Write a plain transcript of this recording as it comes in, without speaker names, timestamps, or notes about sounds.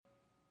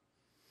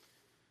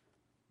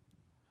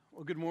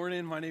Well, good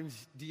morning. My name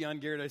is Dion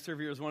Garrett. I serve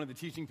here as one of the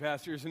teaching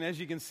pastors. And as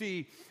you can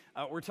see,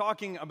 we're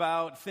talking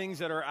about things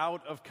that are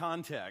out of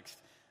context.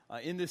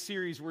 In this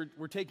series, we're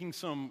taking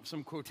some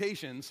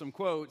quotations, some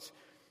quotes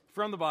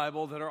from the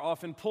Bible that are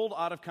often pulled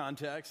out of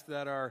context,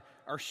 that are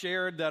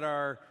shared, that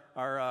are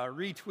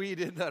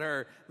retweeted, that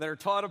are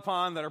taught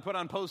upon, that are put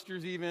on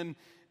posters even,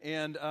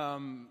 and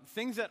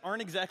things that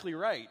aren't exactly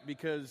right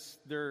because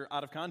they're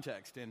out of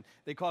context. And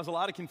they cause a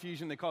lot of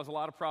confusion, they cause a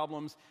lot of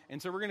problems.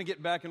 And so we're going to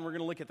get back and we're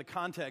going to look at the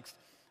context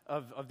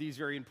of these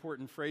very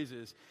important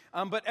phrases.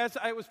 But as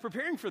I was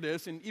preparing for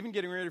this and even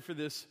getting ready for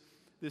this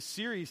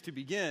series to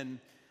begin,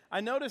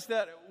 I noticed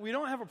that we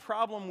don't have a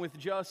problem with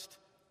just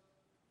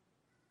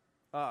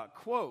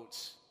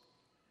quotes.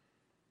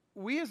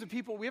 We as a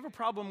people, we have a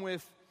problem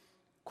with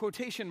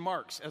quotation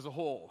marks as a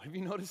whole. Have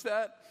you noticed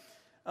that?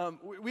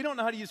 We don't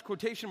know how to use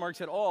quotation marks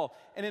at all.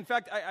 And in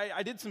fact,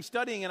 I did some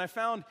studying and I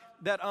found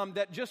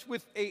that just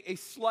with a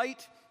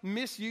slight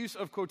misuse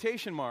of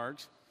quotation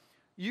marks,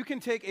 you can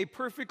take a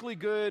perfectly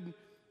good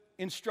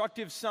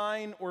instructive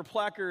sign or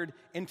placard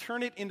and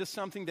turn it into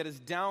something that is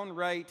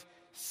downright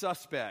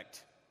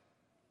suspect.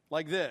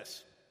 Like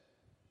this.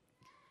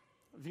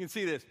 If you can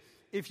see this.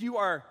 If you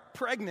are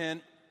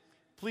pregnant,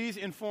 please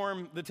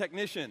inform the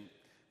technician.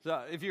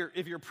 So if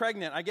you're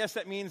pregnant, I guess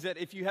that means that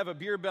if you have a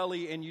beer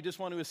belly and you just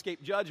want to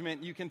escape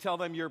judgment, you can tell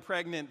them you're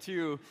pregnant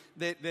too.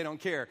 They don't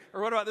care.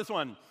 Or what about this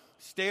one?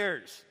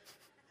 Stairs.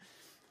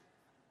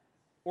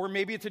 Or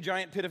maybe it's a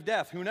giant pit of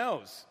death. Who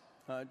knows?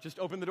 Just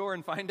open the door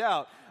and find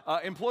out.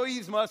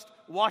 Employees must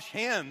wash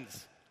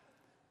hands.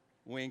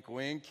 Wink,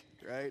 wink,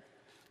 right?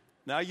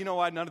 Now you know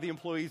why none of the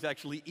employees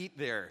actually eat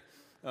there.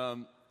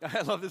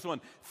 I love this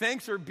one.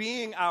 Thanks for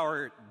being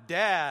our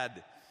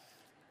dad.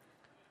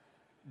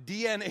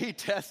 DNA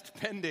test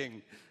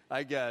pending,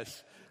 I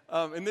guess.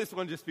 And this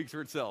one just speaks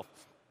for itself.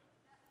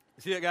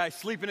 See that guy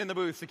sleeping in the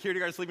booth, security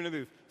guard sleeping in the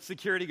booth.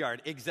 Security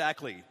guard,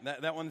 exactly.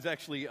 That one's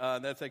actually,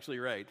 that's actually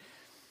right.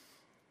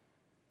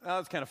 That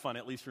was kind of fun,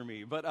 at least for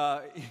me. But,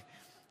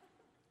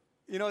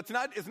 it's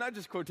not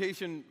just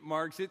quotation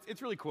marks.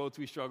 It's really quotes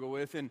we struggle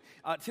with. And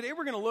today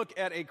we're going to look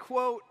at a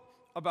quote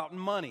about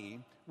money,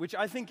 which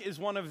I think is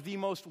one of the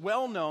most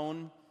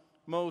well-known,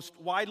 most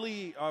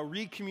widely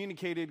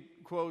recommunicated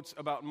quotes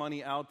about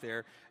money out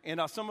there.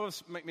 And some of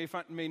us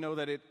may know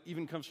that it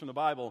even comes from the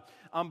Bible.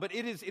 But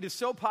it is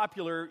so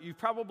popular, you've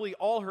probably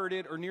all heard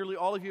it, or nearly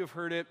all of you have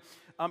heard it.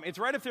 It's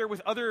right up there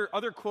with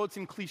other quotes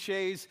and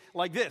cliches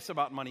like this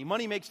about money.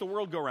 Money makes the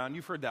world go round.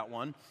 You've heard that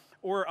one.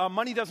 Or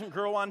money doesn't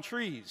grow on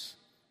trees.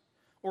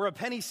 Or a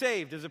penny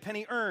saved is a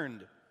penny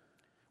earned.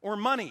 Or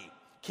money,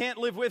 can't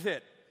live with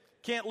it,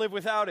 can't live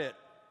without it.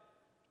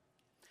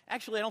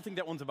 Actually, I don't think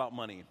that one's about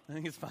money. I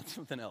think it's about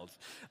something else.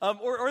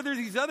 Or there's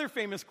these other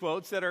famous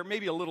quotes that are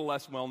maybe a little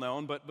less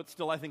well-known, but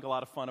still I think a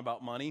lot of fun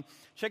about money.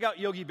 Check out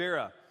Yogi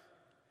Berra.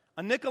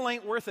 A nickel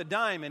ain't worth a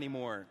dime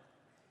anymore.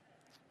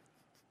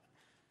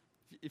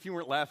 If you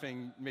weren't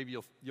laughing, maybe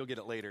you'll get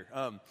it later.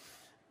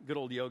 Good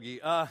old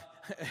Yogi. I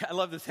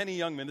love this. Henny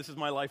Youngman, this is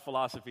my life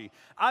philosophy.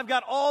 I've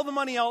got all the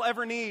money I'll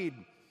ever need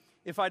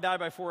if I die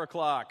by 4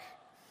 o'clock.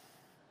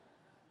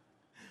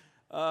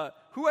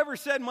 Whoever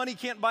said money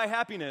can't buy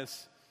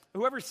happiness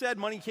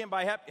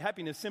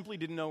simply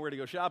didn't know where to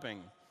go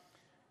shopping.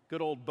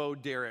 Good old Bo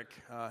Derek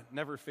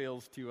never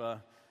fails to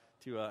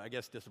I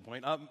guess,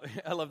 disappoint.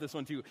 I love this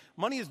one too.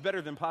 Money is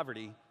better than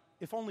poverty,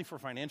 if only for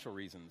financial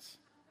reasons.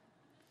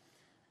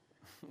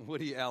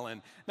 Woody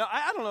Allen. Now,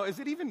 I don't know, is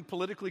it even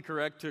politically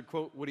correct to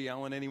quote Woody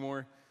Allen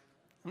anymore?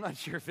 I'm not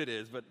sure if it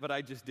is, but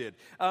I just did.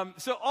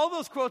 So all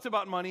those quotes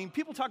about money,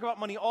 people talk about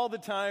money all the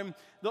time.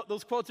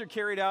 Those quotes are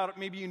carried out.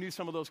 Maybe you knew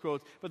some of those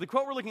quotes. But the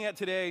quote we're looking at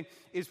today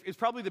is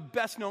probably the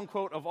best-known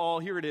quote of all.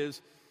 Here it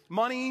is.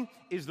 Money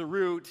is the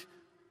root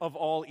of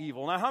all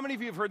evil. Now, how many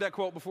of you have heard that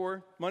quote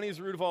before? Money is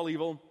the root of all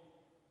evil.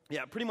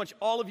 Yeah, pretty much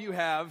all of you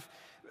have.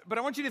 But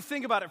I want you to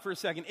think about it for a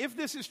second. If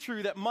this is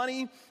true, that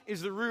money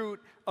is the root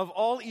of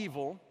all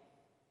evil,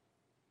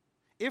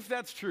 if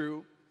that's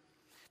true,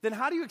 then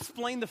how do you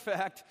explain the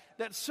fact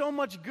that so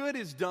much good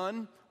is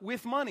done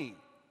with money?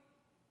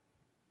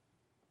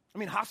 I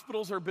mean,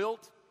 hospitals are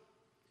built,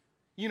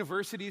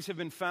 universities have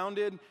been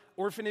founded,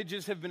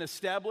 orphanages have been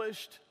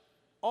established,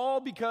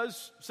 all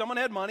because someone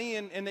had money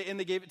and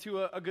they gave it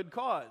to a good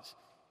cause.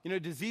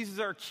 Diseases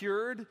are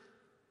cured.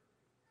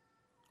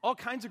 All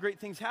kinds of great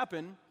things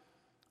happen.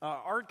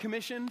 Art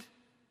commissioned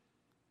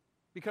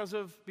because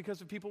of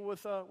people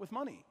with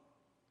money.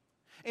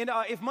 And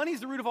if money is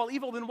the root of all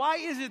evil, then why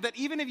is it that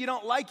even if you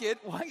don't like it,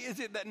 why is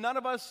it that none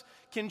of us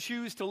can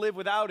choose to live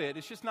without it?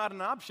 It's just not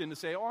an option to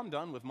say, I'm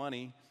done with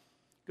money.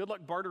 Good luck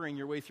bartering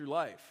your way through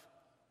life.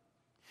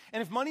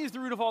 And if money is the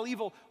root of all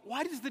evil,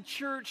 why does the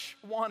church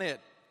want it?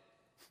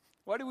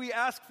 Why do we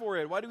ask for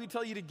it? Why do we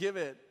tell you to give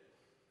it?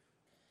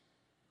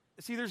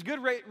 See, there's good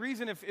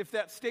reason if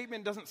that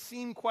statement doesn't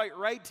seem quite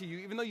right to you,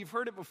 even though you've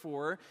heard it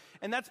before,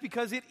 and that's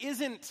because it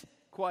isn't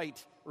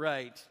quite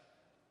right.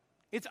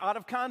 It's out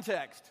of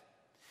context.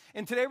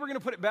 And today we're going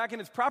to put it back in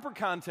its proper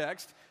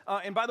context.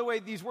 And by the way,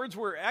 these words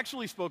were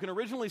originally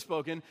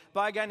spoken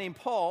by a guy named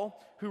Paul,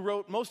 who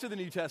wrote most of the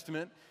New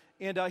Testament.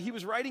 And he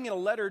was writing in a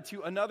letter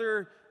to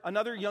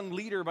another young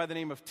leader by the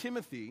name of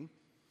Timothy,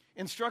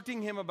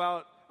 instructing him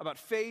about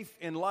faith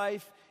and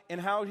life and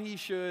how he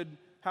should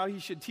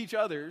teach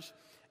others.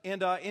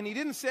 And he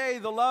didn't say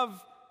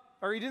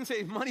he didn't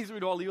say money's the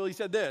root of all evil. He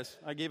said this.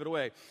 I gave it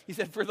away. He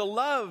said, for the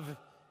love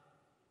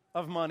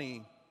of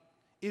money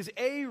is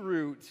a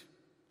root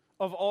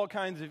of all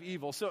kinds of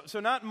evil. So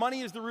not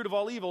money is the root of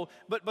all evil,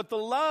 but the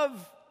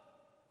love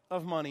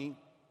of money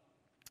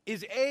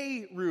is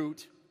a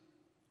root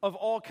of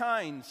all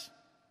kinds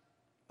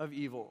of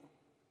evil.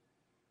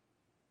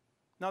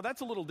 Now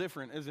that's a little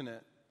different, isn't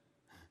it?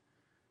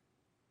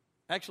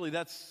 Actually,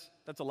 that's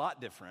a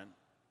lot different.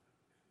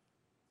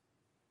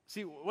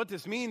 See, what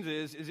this means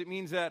is it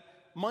means that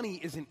money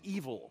isn't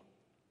evil.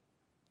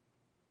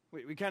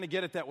 We kind of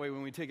get it that way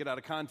when we take it out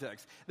of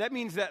context. That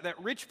means that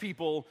rich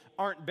people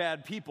aren't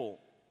bad people.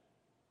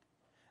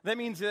 That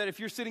means that if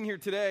you're sitting here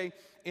today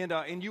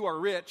and you are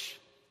rich,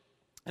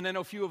 and I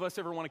know few of us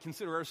ever want to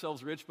consider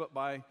ourselves rich, but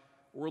by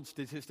world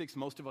statistics,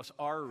 most of us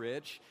are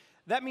rich.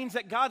 That means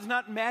that God's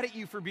not mad at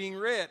you for being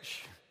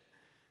rich.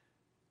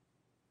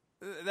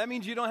 That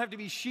means you don't have to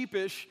be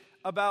sheepish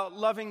about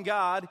loving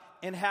God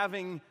and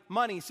having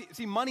money.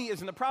 See, money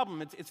isn't the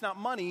problem. It's not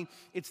money.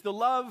 It's the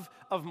love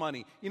of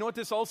money. You know what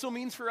this also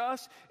means for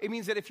us? It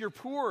means that if you're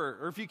poor,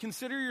 or if you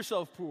consider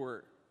yourself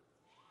poor,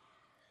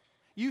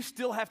 you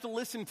still have to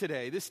listen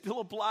today. This still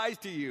applies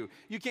to you.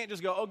 You can't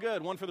just go, oh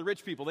good, one for the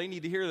rich people. They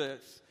need to hear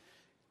this.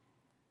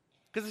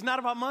 Because it's not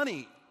about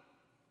money.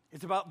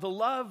 It's about the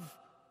love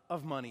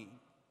of money.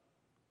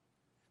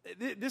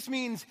 This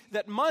means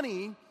that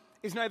money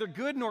is neither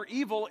good nor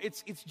evil.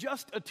 It's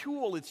just a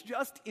tool. It's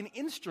just an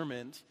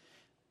instrument.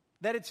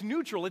 That it's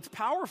neutral. It's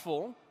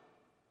powerful,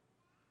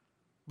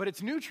 but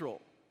it's neutral.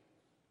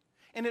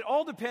 And it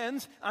all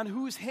depends on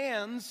whose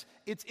hands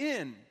it's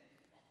in.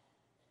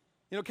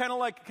 You know, kind of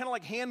like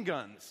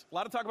handguns. A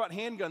lot of talk about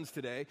handguns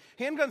today.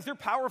 Handguns, they're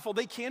powerful.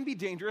 They can be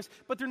dangerous,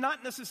 but they're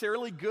not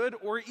necessarily good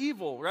or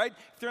evil, right?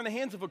 If they're in the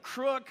hands of a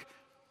crook,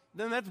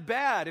 then that's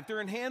bad. If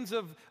they're in hands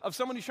of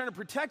someone who's trying to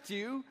protect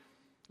you,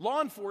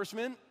 law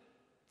enforcement,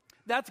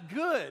 that's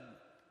good.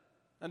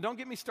 And don't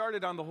get me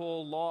started on the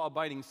whole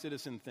law-abiding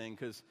citizen thing,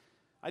 because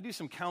I do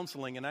some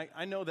counseling, and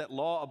I know that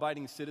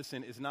law-abiding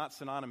citizen is not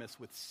synonymous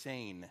with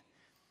sane.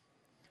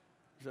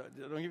 So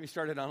don't get me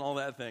started on all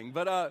that thing.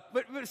 But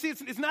see,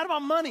 it's not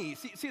about money.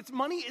 See,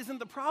 money isn't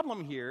the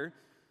problem here.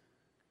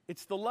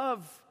 It's the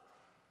love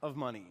of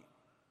money.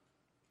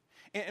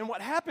 And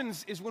what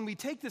happens is when we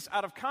take this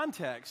out of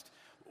context,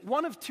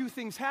 one of two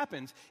things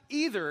happens.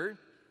 Either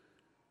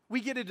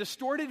we get a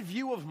distorted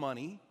view of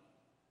money,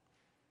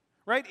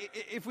 right?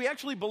 If we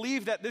actually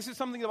believe that this is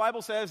something the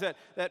Bible says,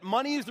 that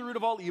money is the root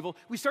of all evil,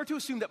 we start to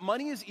assume that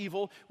money is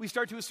evil. We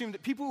start to assume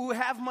that people who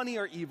have money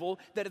are evil,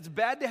 that it's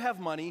bad to have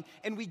money,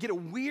 and we get a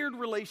weird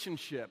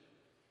relationship,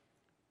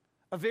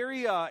 a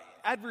very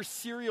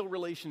adversarial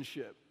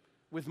relationship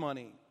with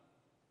money.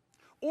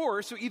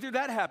 Or, so either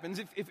that happens,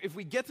 if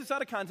we get this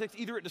out of context,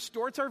 either it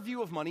distorts our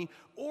view of money,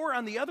 or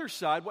on the other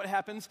side, what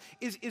happens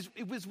is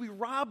we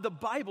rob the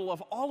Bible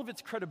of all of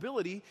its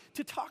credibility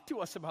to talk to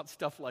us about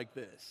stuff like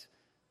this.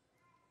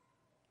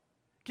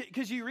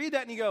 Because you read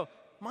that and you go,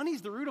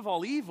 money's the root of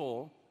all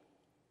evil.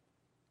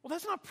 Well,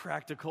 that's not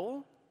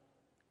practical.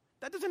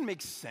 That doesn't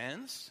make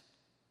sense.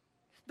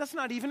 That's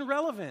not even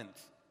relevant.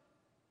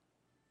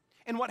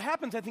 And what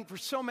happens, I think, for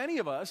so many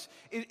of us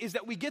is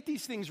that we get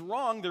these things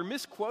wrong. They're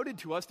misquoted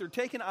to us. They're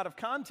taken out of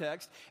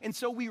context. And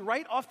so we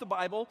write off the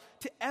Bible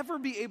to ever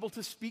be able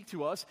to speak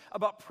to us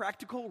about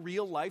practical,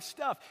 real-life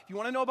stuff. If you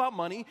want to know about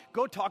money,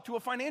 go talk to a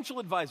financial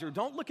advisor.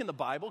 Don't look in the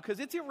Bible because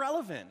it's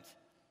irrelevant.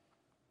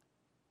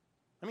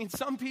 I mean,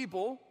 some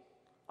people,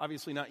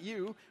 obviously not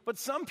you, but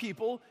some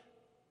people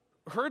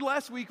heard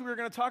last week we were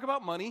going to talk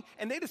about money,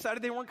 and they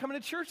decided they weren't coming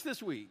to church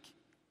this week.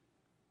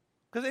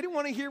 Because they didn't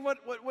want to hear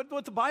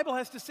what the Bible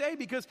has to say,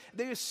 because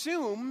they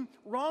assume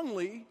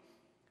wrongly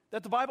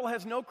that the Bible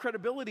has no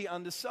credibility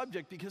on this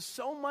subject, because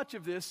so much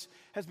of this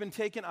has been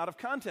taken out of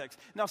context.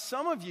 Now,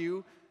 some of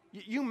you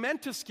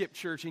meant to skip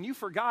church and you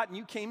forgot and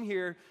you came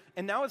here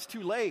and now it's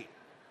too late.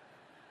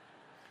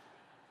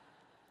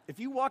 If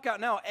you walk out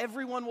now,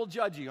 everyone will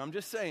judge you. I'm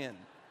just saying.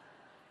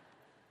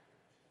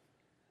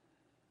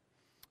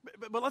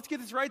 But let's get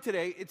this right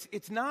today.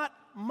 It's not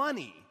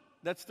money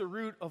that's the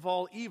root of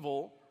all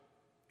evil.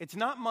 It's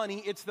not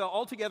money. It's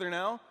altogether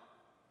now,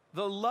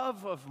 the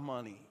love of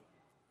money.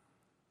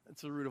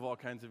 That's the root of all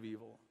kinds of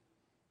evil.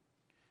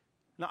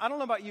 Now, I don't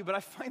know about you, but I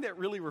find that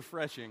really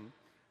refreshing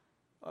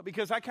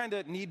because I kind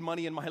of need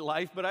money in my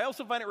life, but I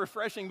also find it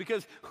refreshing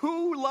because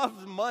who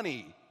loves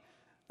money?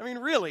 I mean,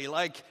 really,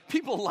 like,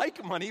 people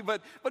like money,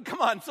 but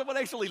come on, someone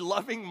actually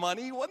loving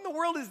money? What in the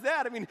world is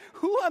that? I mean,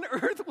 who on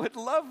earth would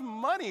love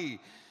money?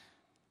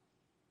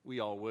 We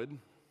all would.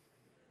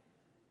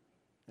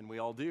 And we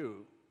all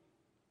do.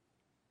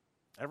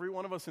 Every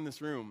one of us in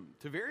this room,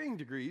 to varying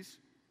degrees,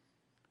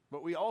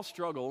 but we all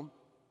struggle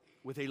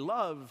with a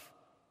love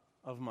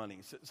of money.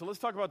 So let's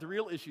talk about the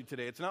real issue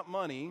today. It's not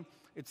money,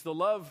 it's the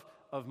love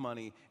of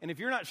money. And if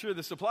you're not sure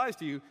this applies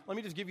to you, let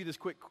me just give you this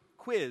quick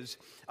quiz.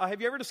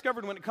 Have you ever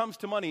discovered when it comes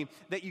to money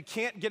that you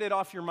can't get it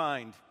off your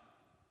mind?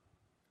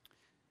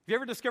 Have you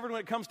ever discovered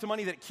when it comes to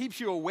money that it keeps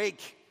you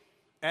awake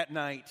at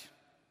night?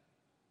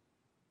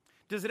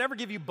 Does it ever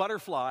give you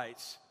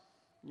butterflies?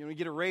 You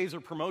get a raise or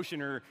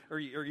promotion, or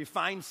you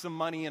find some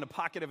money in a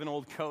pocket of an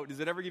old coat.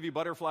 Does it ever give you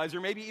butterflies, or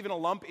maybe even a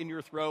lump in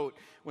your throat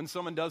when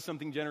someone does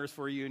something generous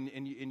for you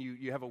and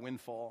you have a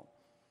windfall?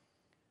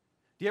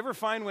 Do you ever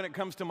find when it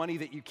comes to money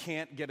that you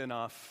can't get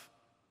enough?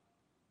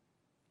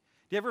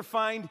 Do you ever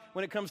find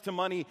when it comes to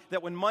money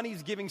that when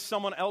money's giving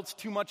someone else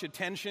too much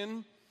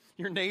attention,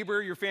 your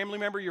neighbor, your family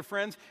member, your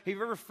friends, have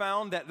you ever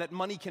found that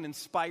money can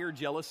inspire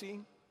jealousy?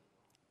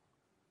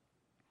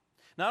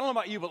 Now, I don't know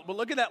about you, but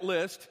look at that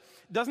list.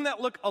 Doesn't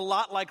that look a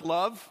lot like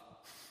love?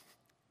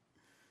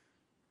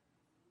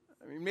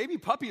 I mean, maybe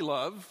puppy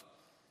love.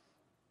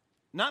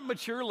 Not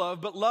mature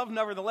love, but love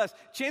nevertheless.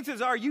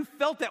 Chances are you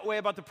felt that way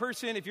about the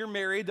person, if you're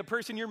married, the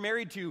person you're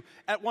married to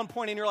at one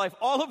point in your life.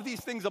 All of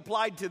these things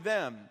applied to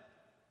them.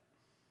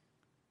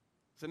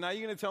 So now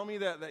you're going to tell me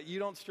that you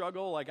don't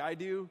struggle like I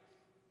do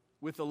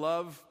with the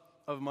love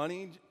of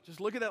money? Just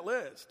look at that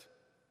list.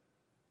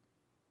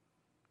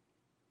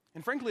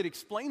 And frankly, it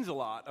explains a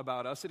lot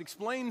about us. It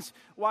explains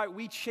why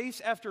we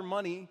chase after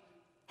money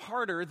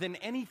harder than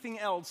anything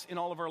else in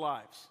all of our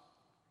lives.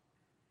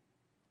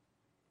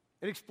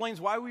 It explains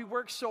why we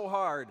work so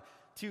hard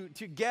to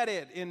get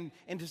it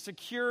and to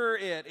secure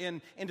it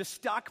and to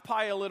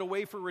stockpile it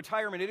away for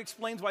retirement. It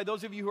explains why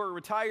those of you who are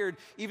retired,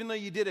 even though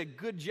you did a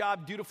good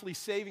job dutifully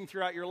saving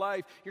throughout your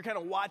life, you're kind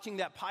of watching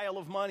that pile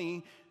of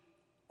money,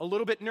 a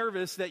little bit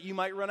nervous that you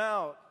might run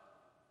out.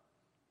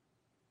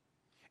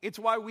 It's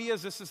why we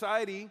as a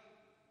society,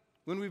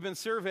 when we've been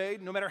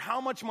surveyed, no matter how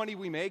much money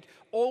we make,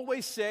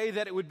 always say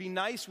that it would be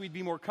nice, we'd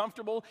be more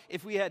comfortable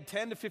if we had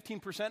 10 to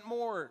 15%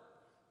 more.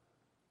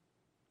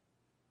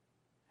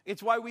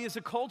 It's why we as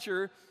a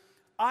culture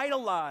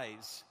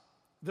idolize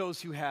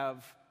those who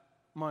have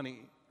money,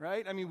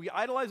 right? I mean, we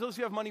idolize those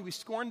who have money, we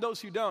scorn those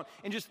who don't.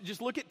 And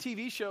just look at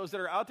TV shows that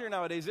are out there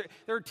nowadays.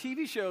 There are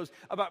TV shows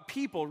about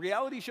people,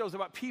 reality shows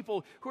about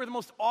people who are the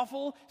most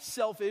awful,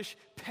 selfish,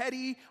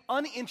 petty,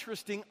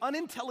 uninteresting,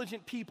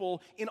 unintelligent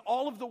people in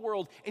all of the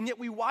world. And yet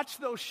we watch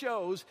those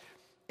shows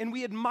and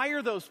we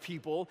admire those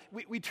people.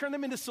 We turn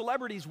them into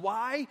celebrities.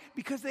 Why?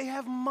 Because they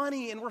have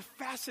money and we're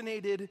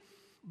fascinated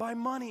by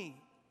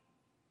money,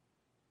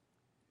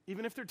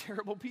 even if they're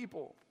terrible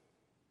people.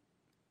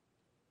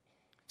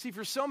 See,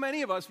 for so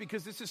many of us,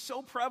 because this is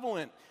so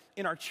prevalent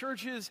in our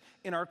churches,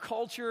 in our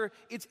culture,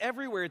 it's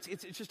everywhere. It's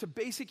just a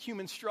basic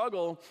human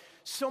struggle.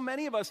 So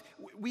many of us,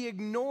 we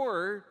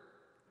ignore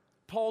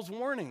Paul's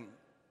warning.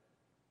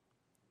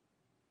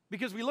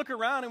 Because we look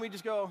around and we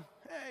just go,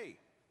 hey,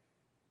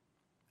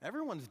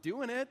 everyone's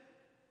doing it.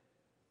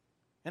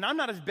 And I'm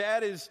not as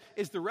bad as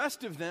the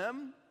rest of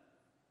them.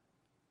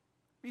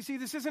 You see,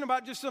 this isn't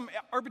about just some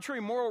arbitrary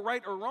moral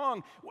right or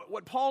wrong.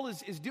 What Paul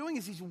is doing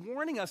is he's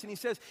warning us, and he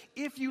says,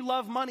 if you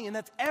love money, and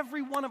that's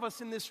every one of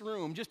us in this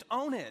room, just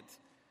own it.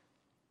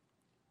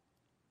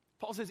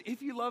 Paul says,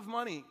 if you love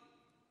money,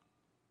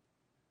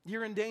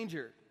 you're in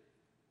danger.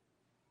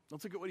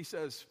 Let's look at what he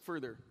says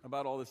further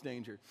about all this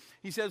danger.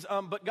 He says,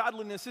 but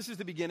godliness, this is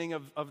the beginning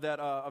of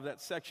that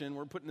section.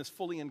 We're putting this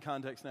fully in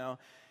context now.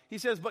 He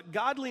says, but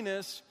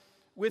godliness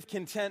with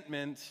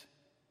contentment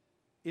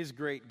is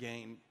great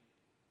gain.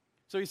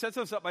 So he sets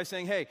us up by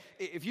saying, hey,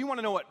 if you want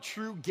to know what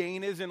true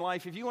gain is in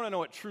life, if you want to know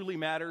what truly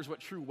matters, what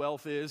true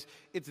wealth is,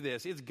 it's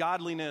this. It's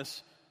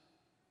godliness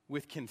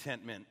with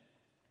contentment.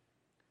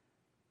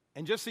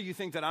 And just so you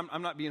think that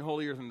I'm not being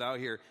holier than thou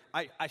here,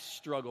 I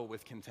struggle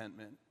with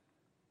contentment.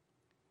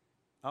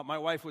 My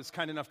wife was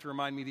kind enough to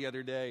remind me the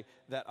other day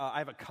that I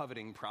have a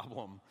coveting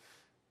problem.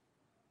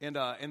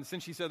 And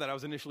since she said that, I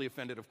was initially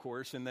offended, of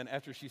course. And then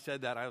after she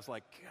said that, I was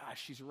like,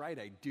 gosh, she's right,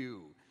 I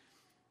do.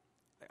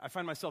 I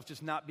find myself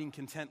just not being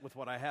content with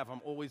what I have.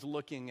 I'm always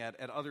looking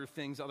at other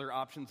things, other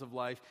options of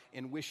life,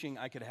 and wishing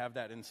I could have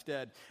that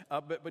instead.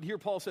 But here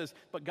Paul says,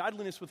 but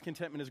godliness with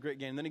contentment is great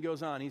gain. And then he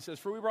goes on. He says,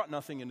 for we brought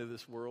nothing into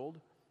this world,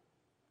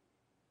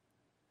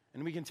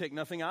 and we can take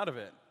nothing out of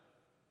it.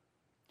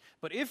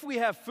 But if we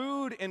have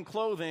food and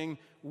clothing,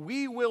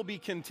 we will be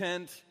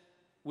content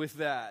with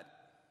that.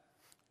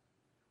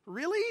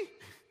 Really?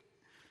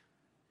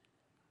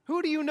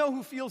 Who do you know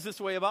who feels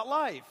this way about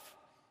life?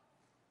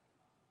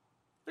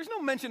 There's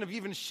no mention of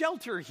even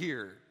shelter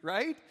here,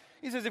 right?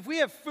 He says, if we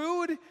have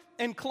food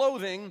and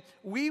clothing,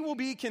 we will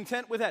be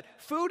content with that.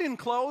 Food and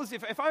clothes,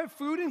 if I have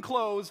food and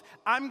clothes,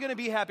 I'm going to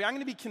be happy. I'm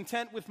going to be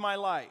content with my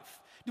life.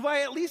 Do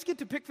I at least get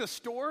to pick the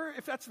store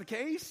if that's the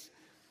case?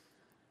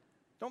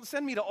 Don't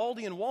send me to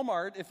Aldi and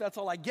Walmart if that's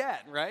all I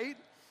get, right?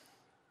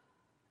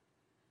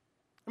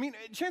 I mean,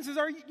 chances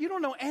are you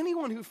don't know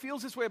anyone who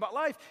feels this way about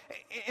life.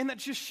 And that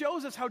just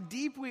shows us how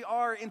deep we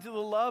are into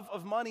the love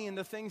of money and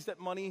the things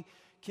that money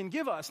can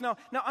give us. Now,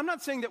 I'm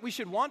not saying that we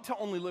should want to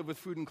only live with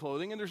food and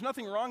clothing, and there's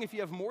nothing wrong if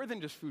you have more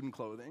than just food and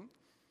clothing.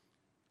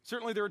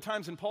 Certainly there were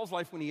times in Paul's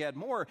life when he had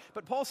more,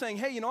 but Paul's saying,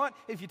 hey, you know what?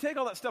 If you take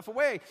all that stuff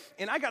away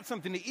and I got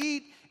something to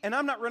eat and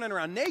I'm not running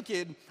around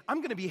naked, I'm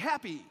going to be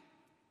happy.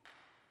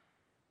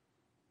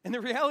 And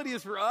the reality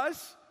is for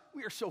us,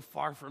 we are so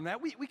far from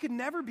that. We could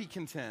never be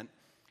content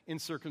in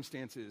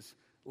circumstances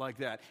like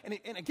that.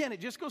 And again, it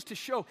just goes to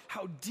show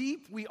how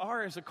deep we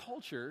are as a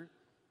culture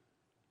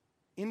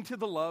into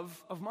the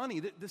love of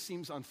money. This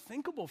seems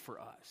unthinkable for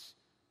us.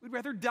 We'd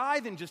rather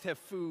die than just have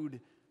food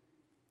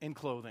and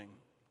clothing.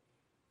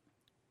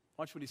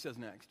 Watch what he says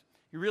next.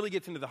 He really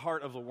gets into the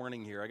heart of the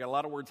warning here. I got a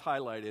lot of words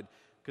highlighted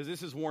because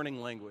this is warning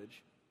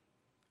language.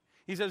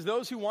 He says,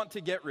 those who want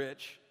to get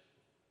rich,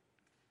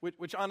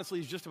 which honestly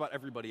is just about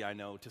everybody I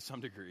know to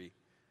some degree,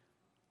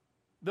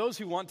 those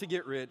who want to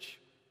get rich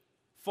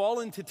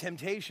fall into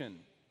temptation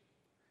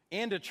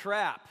and a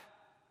trap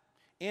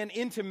and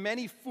into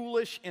many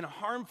foolish and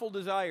harmful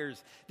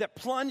desires that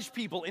plunge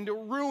people into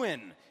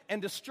ruin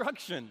and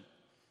destruction.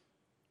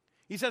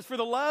 He says, for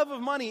the love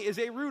of money is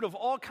a root of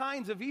all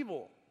kinds of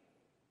evil.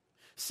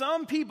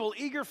 Some people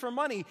eager for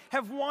money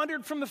have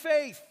wandered from the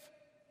faith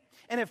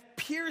and have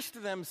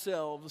pierced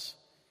themselves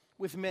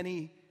with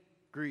many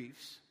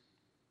griefs.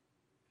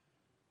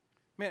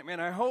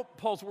 Man, I hope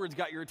Paul's words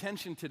got your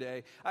attention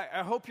today.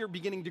 I hope you're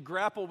beginning to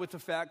grapple with the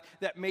fact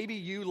that maybe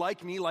you,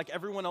 like me, like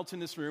everyone else in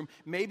this room,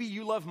 maybe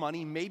you love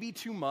money, maybe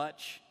too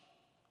much.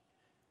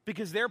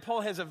 Because there Paul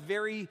has a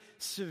very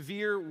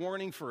severe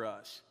warning for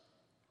us.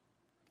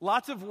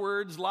 Lots of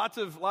words, lots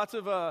of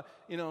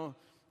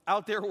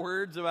out there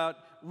words about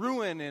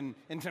ruin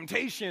and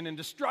temptation and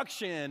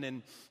destruction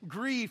and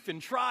grief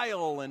and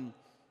trial. And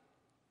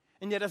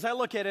yet as I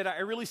look at it, I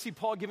really see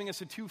Paul giving us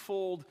a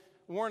twofold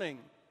warning.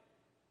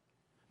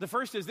 The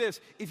first is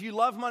this: if you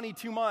love money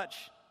too much,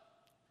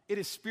 it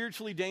is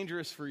spiritually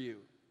dangerous for you.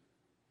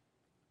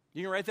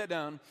 You can write that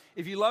down.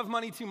 If you love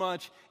money too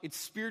much, it's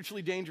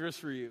spiritually dangerous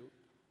for you.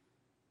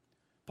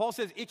 Paul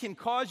says it can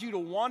cause you to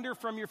wander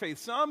from your faith.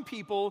 Some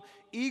people,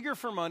 eager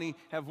for money,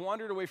 have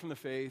wandered away from the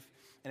faith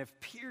and have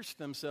pierced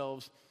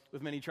themselves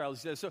with many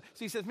trials. He says, so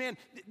he says, man,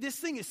 this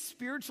thing is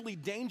spiritually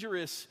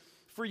dangerous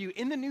for you.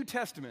 In the New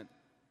Testament,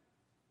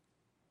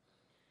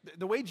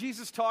 the way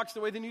Jesus talks,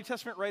 the way the New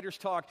Testament writers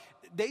talk,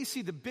 they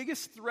see the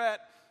biggest threat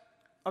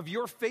of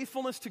your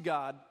faithfulness to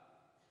God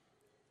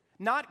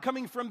not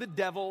coming from the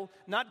devil,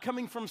 not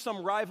coming from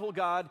some rival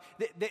God.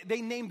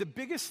 They name the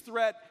biggest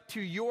threat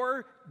to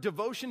your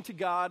devotion to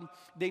God,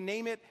 they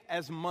name it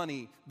as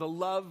money, the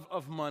love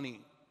of money.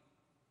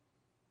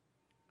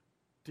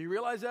 Do you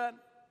realize that?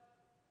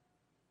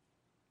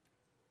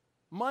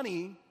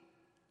 Money,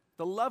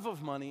 the love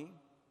of money,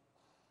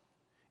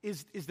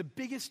 is the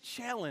biggest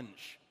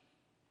challenge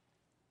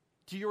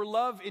to your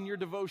love and your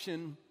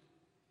devotion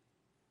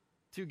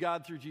to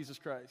God through Jesus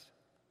Christ.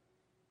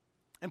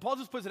 And Paul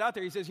just puts it out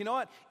there. He says, you know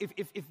what?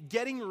 If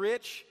getting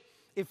rich,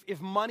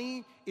 if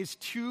money is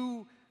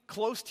too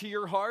close to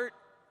your heart,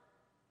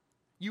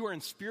 you are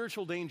in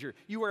spiritual danger.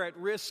 You are at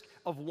risk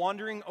of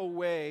wandering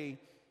away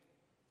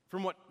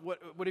from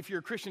what if you're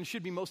a Christian,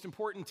 should be most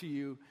important to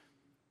you,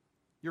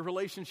 your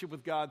relationship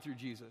with God through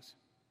Jesus.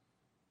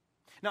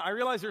 Now, I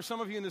realize there's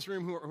some of you in this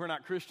room who are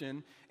not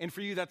Christian, and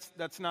for you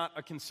that's not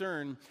a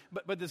concern.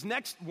 But this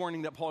next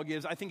warning that Paul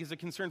gives, I think, is a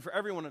concern for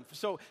everyone.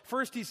 So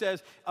first he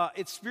says,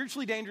 it's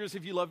spiritually dangerous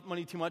if you love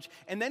money too much.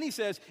 And then he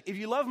says, if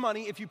you love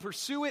money, if you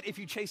pursue it, if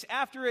you chase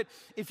after it,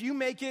 if you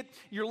make it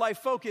your life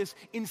focus,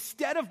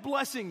 instead of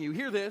blessing you,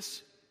 hear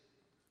this,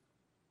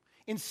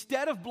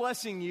 instead of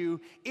blessing you,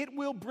 it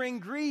will bring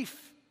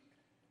grief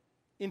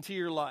into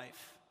your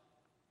life.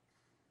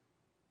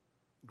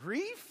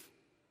 Grief?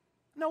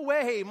 No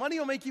way. Money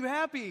will make you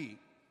happy.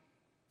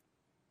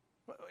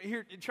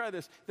 Here, try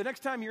this. The next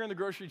time you're in the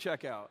grocery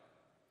checkout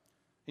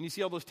and you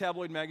see all those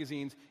tabloid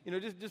magazines,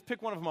 just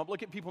pick one of them up.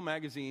 Look at People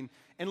magazine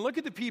and look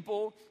at the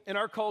people in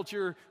our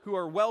culture who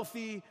are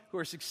wealthy, who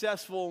are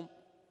successful,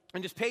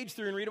 and just page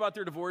through and read about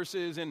their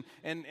divorces and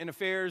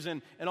affairs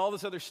and all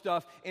this other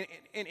stuff. And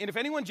if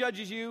anyone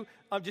judges you,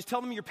 just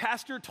tell them your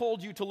pastor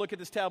told you to look at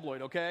this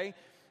tabloid, okay?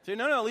 Say,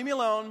 no, leave me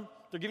alone.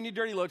 They're giving you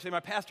dirty looks. Say, my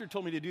pastor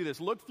told me to do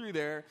this. Look through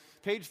there,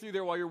 page through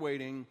there while you're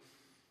waiting,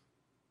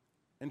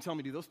 and tell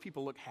me, do those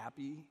people look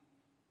happy?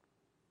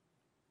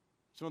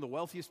 Some of the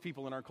wealthiest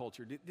people in our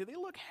culture, do they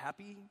look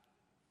happy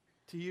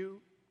to you?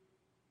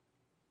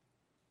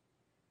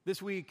 This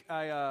week,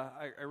 I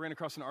ran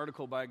across an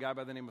article by a guy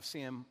by the name of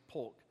Sam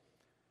Polk.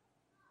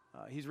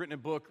 He's written a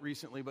book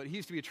recently, but he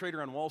used to be a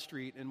trader on Wall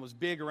Street and was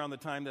big around the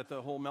time that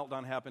the whole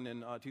meltdown happened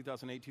in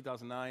 2008,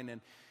 2009,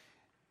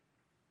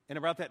 and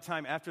about that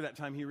time, after that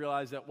time, he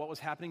realized that what was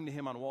happening to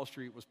him on Wall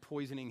Street was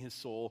poisoning his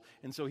soul.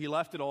 And so he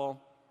left it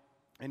all,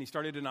 and he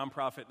started a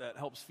nonprofit that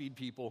helps feed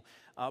people.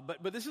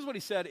 But this is what he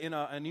said in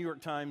a New York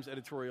Times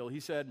editorial. He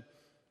said,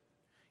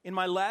 in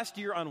my last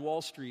year on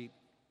Wall Street,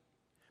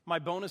 my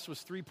bonus was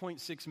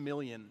 $3.6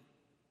 million.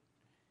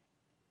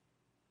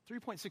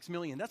 $3.6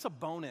 million, that's a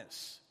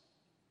bonus.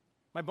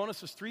 My bonus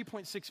was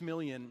 $3.6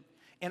 million,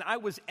 and I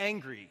was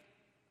angry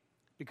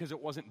because it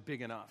wasn't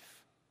big enough.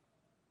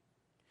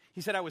 He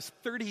said, I was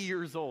 30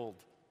 years old.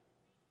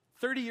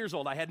 30 years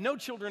old. I had no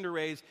children to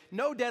raise,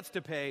 no debts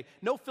to pay,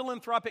 no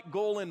philanthropic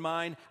goal in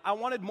mind. I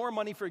wanted more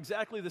money for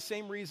exactly the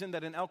same reason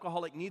that an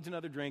alcoholic needs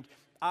another drink.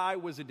 I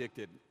was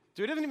addicted.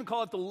 So he doesn't even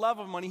call it the love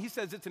of money. He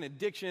says it's an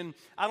addiction.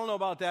 I don't know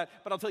about that,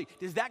 but I'll tell you,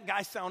 does that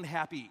guy sound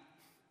happy?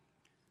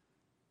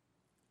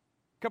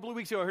 A couple of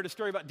weeks ago, I heard a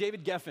story about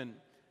David Geffen,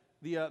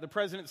 the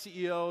president,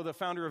 CEO, the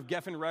founder of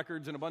Geffen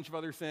Records and a bunch of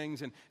other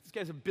things, and this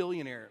guy's a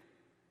billionaire.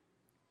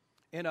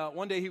 And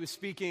one day he was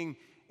speaking,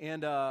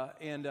 and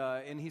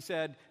he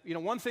said,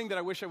 one thing that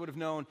I wish I would have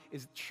known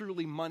is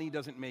truly money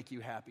doesn't make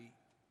you happy.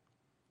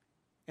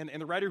 And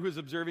the writer who was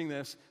observing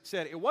this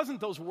said, it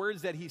wasn't those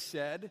words that he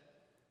said,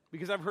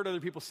 because I've heard other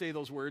people say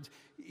those words.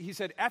 He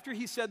said, after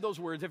he said those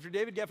words, after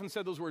David Geffen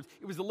said those words,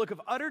 it was the look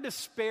of utter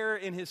despair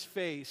in his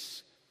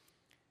face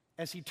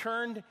as he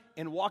turned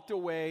and walked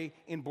away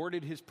and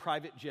boarded his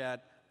private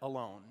jet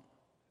alone.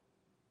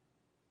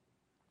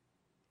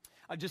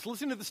 Just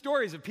listen to the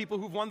stories of people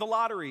who've won the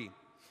lottery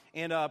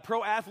and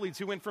pro athletes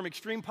who went from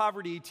extreme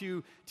poverty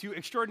to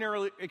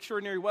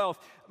extraordinary wealth.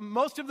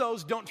 Most of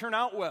those don't turn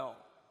out well.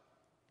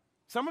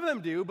 Some of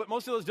them do, but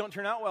most of those don't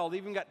turn out well.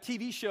 They've even got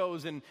TV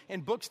shows and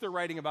books they're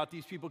writing about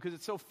these people because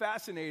it's so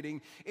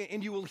fascinating.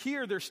 And you will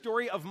hear their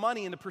story of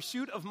money and the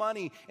pursuit of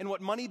money and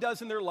what money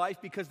does in their life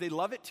because they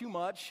love it too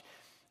much.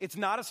 It's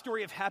not a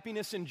story of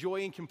happiness and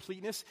joy and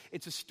completeness.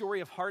 It's a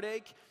story of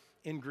heartache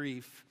and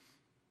grief.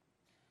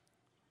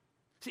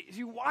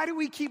 See, why do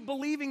we keep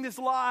believing this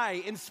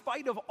lie in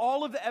spite of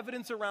all of the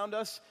evidence around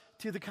us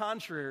to the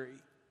contrary?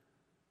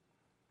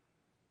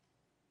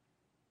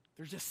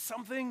 There's just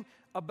something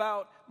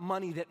about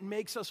money that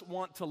makes us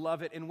want to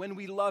love it. And when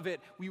we love it,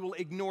 we will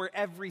ignore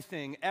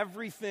everything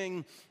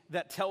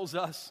that tells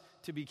us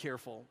to be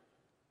careful.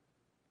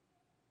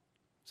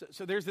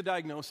 So there's the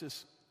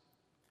diagnosis.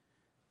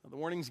 The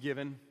warning's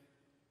given.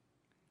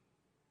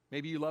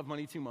 Maybe you love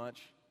money too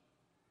much.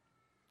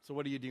 So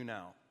what do you do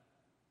now?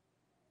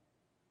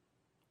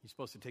 You're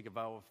supposed to take a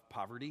vow of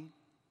poverty?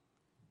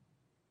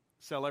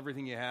 Sell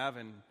everything you have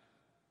and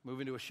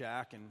move into a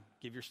shack and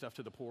give your stuff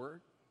to the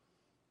poor?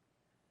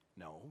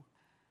 No.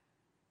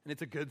 And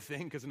it's a good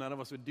thing because none of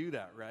us would do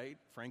that, right?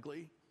 Frankly.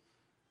 And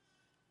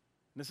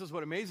this is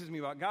what amazes me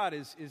about God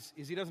is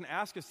He doesn't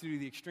ask us to do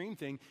the extreme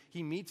thing.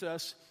 He meets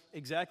us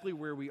exactly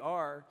where we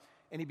are,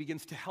 and He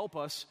begins to help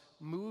us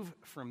move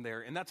from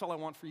there. And that's all I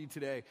want for you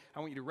today.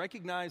 I want you to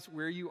recognize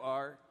where you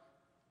are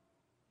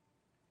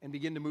and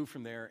begin to move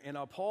from there. And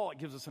Paul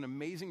gives us an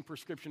amazing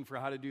prescription for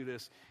how to do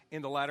this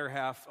in the latter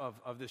half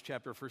of this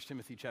chapter, 1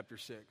 Timothy chapter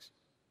 6.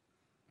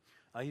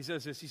 He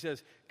says this, he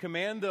says,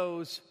 command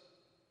those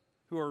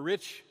who are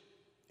rich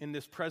in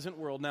this present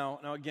world. Now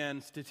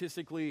again,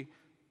 statistically,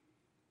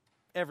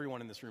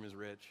 everyone in this room is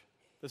rich.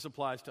 This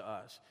applies to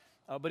us.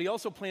 But he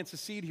also plants a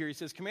seed here. He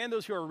says, command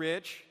those who are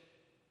rich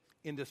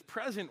in this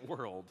present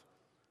world.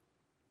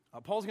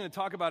 Paul's going to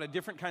talk about a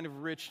different kind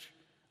of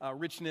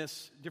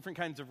richness, different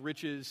kinds of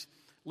riches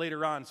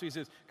later on. So he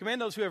says, command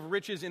those who have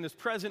riches in this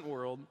present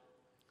world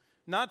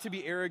not to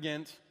be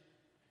arrogant,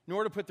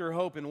 nor to put their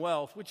hope in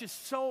wealth, which is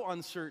so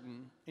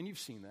uncertain, and you've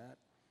seen that.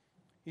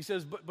 He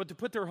says, but to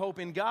put their hope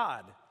in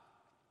God,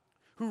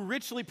 who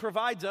richly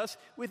provides us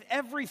with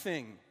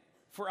everything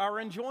for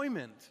our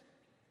enjoyment.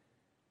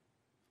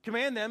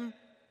 Command them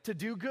to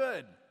do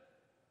good,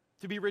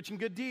 to be rich in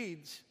good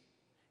deeds,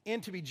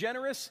 and to be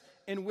generous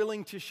and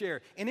willing to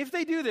share. And if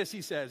they do this,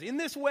 he says, in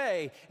this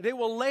way, they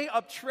will lay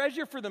up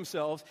treasure for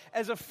themselves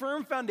as a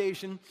firm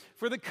foundation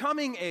for the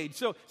coming age.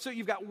 So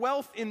you've got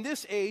wealth in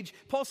this age.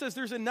 Paul says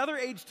there's another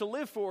age to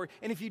live for,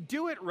 and if you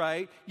do it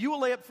right, you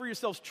will lay up for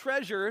yourselves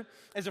treasure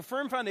as a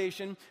firm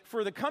foundation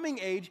for the coming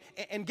age.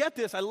 And get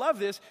this, I love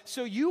this,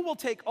 so you will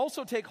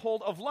also take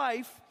hold of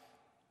life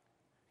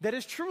that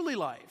is truly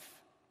life.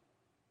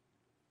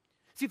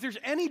 See, if there's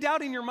any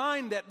doubt in your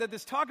mind that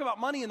this talk about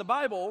money in the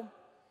Bible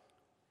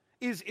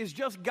is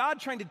just God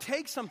trying to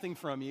take something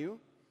from you,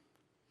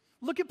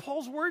 look at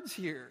Paul's words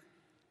here.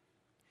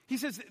 He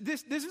says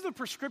this is a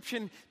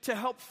prescription to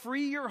help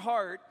free your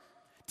heart,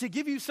 to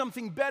give you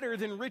something better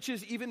than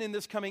riches even in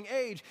this coming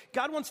age.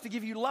 God wants to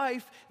give you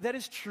life that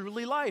is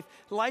truly life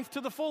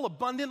to the full,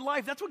 abundant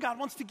life. That's what God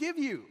wants to give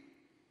you.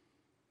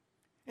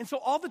 And so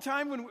all the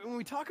time when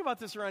we talk about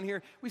this around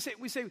here, we say,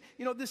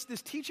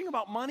 this teaching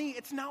about money,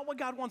 it's not what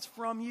God wants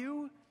from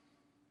you.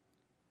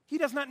 He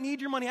does not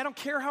need your money. I don't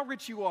care how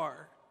rich you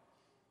are.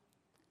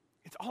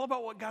 It's all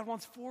about what God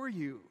wants for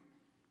you.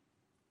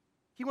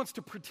 He wants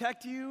to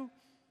protect you,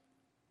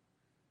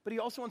 but He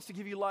also wants to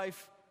give you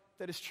life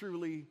that is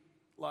truly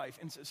life.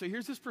 And so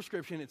here's this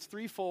prescription. It's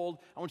threefold.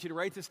 I want you to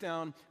write this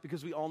down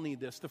because we all need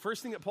this. The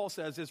first thing that Paul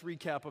says is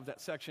recap of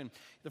that section.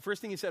 The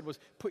first thing he said was,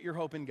 put your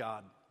hope in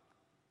God.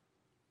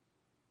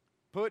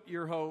 Put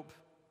your hope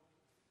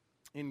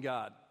in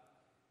God.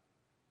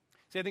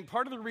 See, I think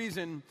part of the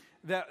reason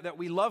that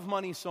we love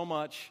money so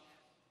much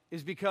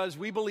is because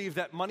we believe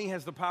that money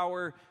has the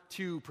power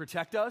to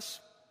protect us.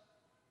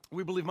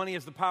 We believe money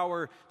has the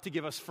power to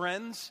give us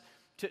friends,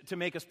 to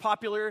make us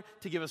popular,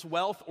 to give us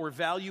wealth or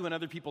value in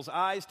other people's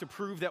eyes, to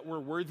prove that we're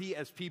worthy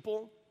as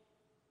people.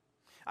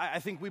 I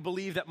think we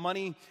believe that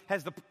money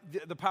has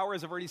the power,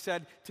 as I've already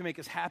said, to make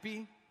us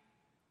happy.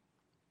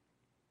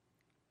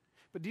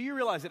 But do you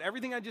realize that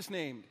everything I just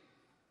named,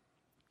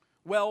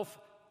 wealth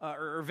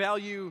or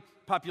value,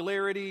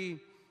 popularity,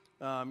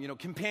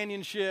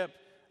 companionship,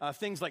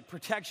 things like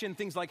protection,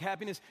 things like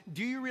happiness,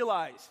 do you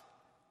realize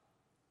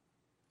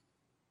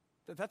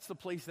that that's the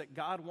place that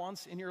God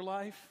wants in your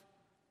life?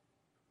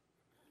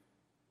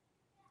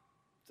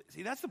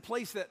 See, that's the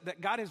place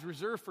that God has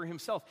reserved for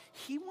himself.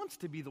 He wants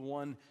to be the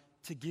one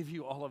to give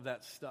you all of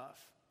that stuff.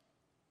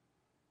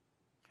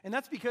 And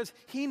that's because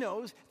he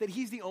knows that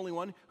he's the only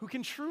one who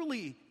can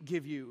truly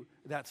give you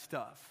that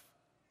stuff.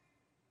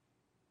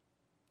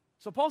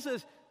 So Paul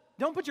says,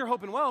 don't put your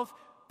hope in wealth,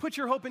 put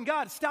your hope in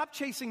God. Stop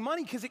chasing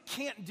money because it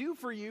can't do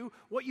for you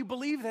what you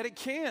believe that it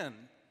can.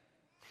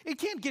 It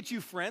can't get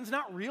you friends,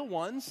 not real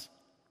ones.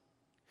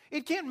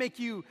 It can't make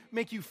you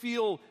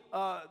feel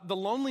the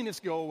loneliness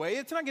go away.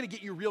 It's not going to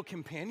get you real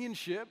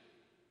companionship.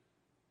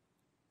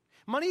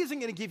 Money isn't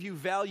going to give you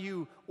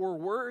value or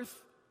worth.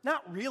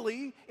 Not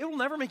really. It will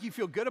never make you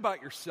feel good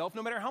about yourself,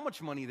 no matter how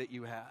much money that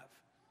you have.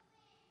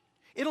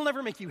 It'll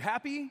never make you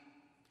happy,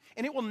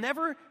 and it will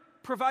never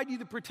provide you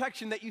the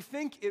protection that you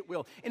think it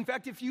will. In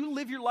fact, if you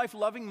live your life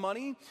loving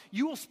money,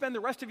 you will spend the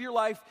rest of your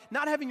life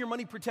not having your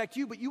money protect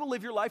you, but you will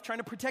live your life trying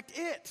to protect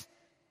it.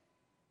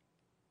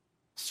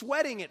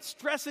 Sweating it,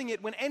 stressing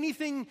it when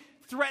anything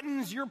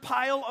threatens your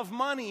pile of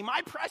money.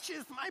 My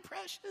precious,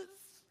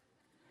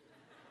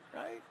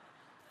 right?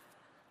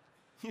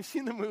 You've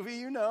seen the movie,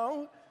 you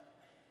know.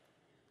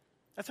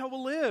 That's how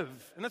we'll live,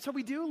 and that's how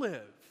we do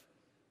live.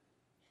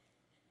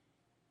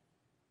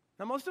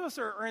 Now, most of us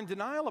are in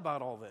denial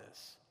about all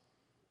this.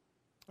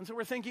 And so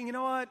we're thinking, you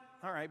know what?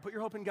 All right, put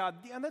your hope in God.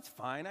 Yeah, that's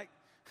fine.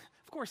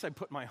 Of course I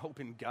put my hope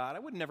in God. I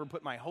would never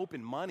put my hope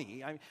in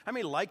money. I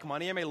may like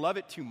money. I may love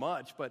it too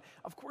much, but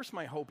of course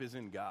my hope is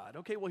in God.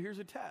 Okay, well, here's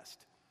a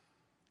test.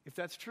 If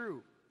that's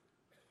true,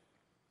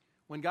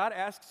 when God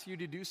asks you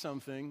to do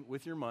something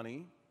with your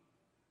money,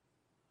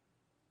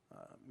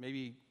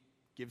 maybe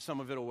give some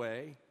of it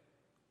away,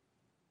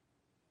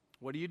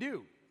 what do?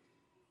 Do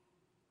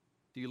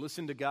you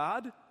listen to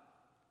God,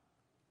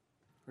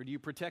 or do you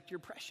protect your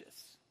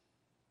precious?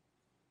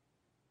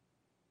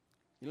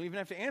 You don't even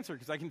have to answer,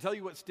 because I can tell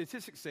you what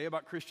statistics say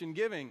about Christian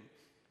giving,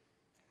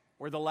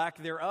 or the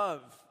lack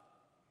thereof.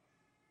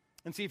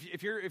 And see,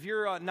 if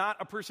you're not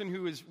a person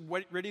who is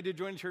ready to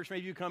join a church,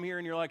 maybe you come here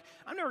and you're like,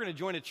 I'm never going to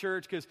join a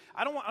church because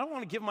I don't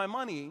want to give my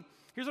money.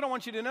 Here's what I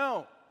want you to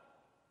know.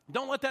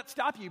 Don't let that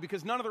stop you,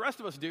 because none of the rest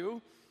of us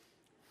do.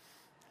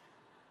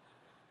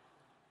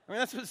 I mean,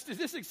 that's what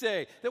statistics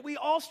say, that we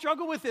all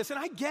struggle with this, and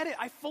I get it.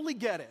 I fully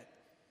get it.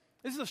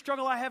 This is a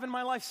struggle I have in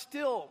my life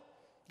still.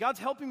 God's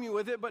helping me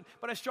with it, but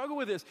I struggle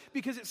with this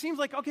because it seems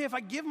like, okay, if I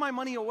give my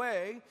money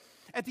away,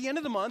 at the end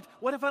of the month,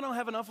 what if I don't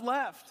have enough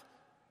left?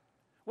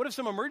 What if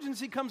some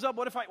emergency comes up?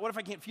 What if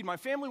I can't feed my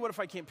family? What if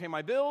I can't pay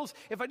my bills?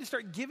 If I just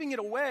start giving it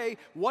away,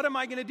 what am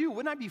I going to do?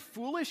 Wouldn't I be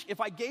foolish if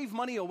I gave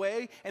money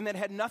away and then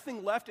had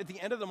nothing left at the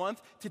end of the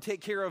month to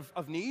take care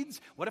of needs?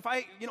 What if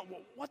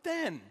what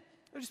then?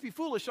 I'll just be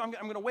foolish, so I'm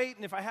going to wait,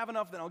 and if I have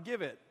enough, then I'll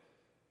give it.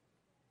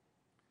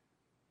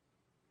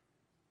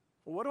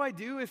 Well, what do I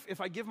do if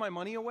I give my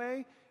money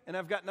away and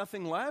I've got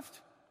nothing left?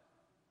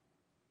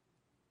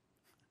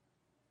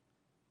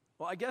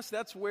 Well, I guess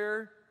that's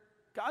where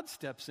God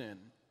steps in.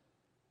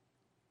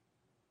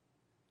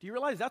 Do you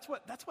realize that's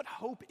what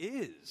hope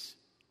is?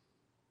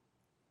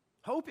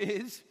 Hope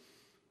is,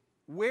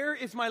 where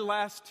is my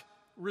last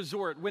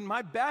resort? When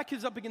my back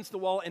is up against the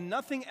wall and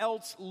nothing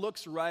else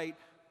looks right,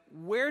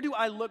 where do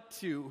I look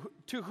to?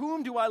 To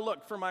whom do I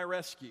look for my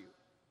rescue?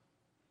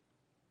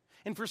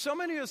 And for so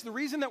many of us, the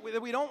reason that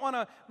we don't want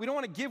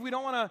to give, we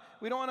don't want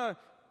to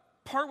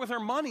part with our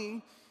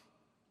money,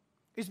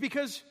 is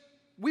because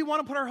we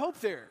want to put our hope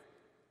there.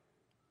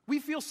 We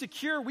feel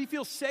secure, we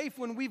feel safe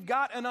when we've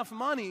got enough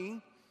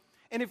money.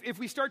 And if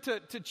we start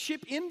to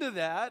chip into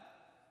that,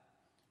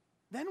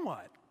 then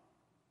what?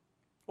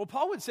 Well,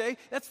 Paul would say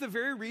that's the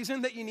very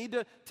reason that you need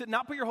to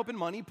not put your hope in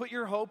money, put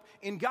your hope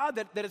in God,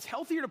 that it's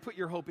healthier to put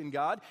your hope in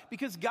God,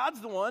 because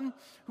God's the one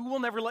who will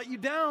never let you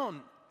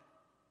down.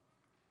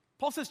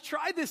 Paul says,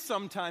 try this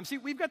sometime. See,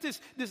 we've got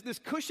this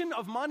cushion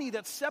of money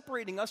that's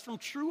separating us from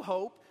true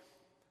hope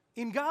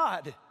in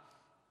God.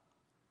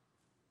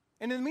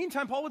 And in the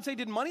meantime, Paul would say,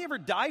 did money ever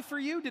die for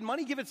you? Did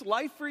money give its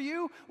life for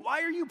you?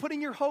 Why are you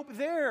putting your hope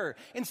there?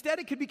 Instead,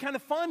 it could be kind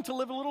of fun to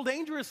live a little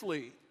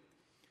dangerously.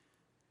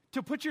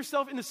 To put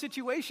yourself in a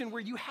situation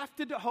where you have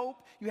to hope,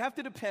 you have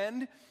to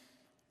depend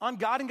on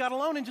God and God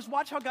alone, and just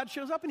watch how God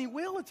shows up, and He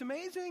will. It's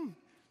amazing.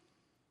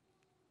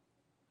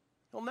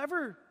 He'll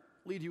never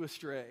lead you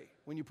astray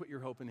when you put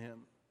your hope in Him.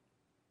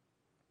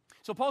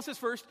 So Paul says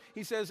first,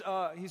 he says,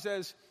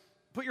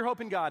 put your hope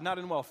in God, not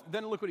in wealth.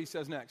 Then look what he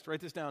says next. Write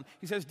this down.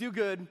 He says, do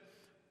good,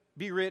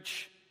 be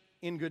rich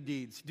in good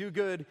deeds. Do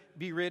good,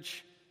 be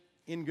rich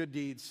in good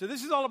deeds. So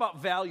this is all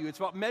about value. It's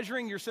about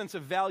measuring your sense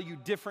of value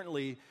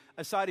differently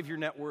aside of your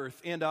net worth.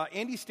 And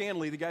Andy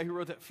Stanley, the guy who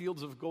wrote that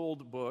Fields of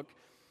Gold book,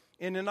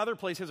 in another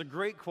place, has a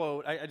great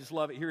quote. I just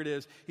love it. Here it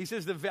is. He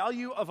says, the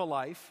value of a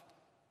life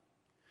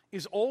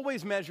is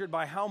always measured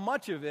by how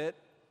much of it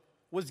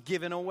was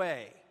given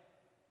away.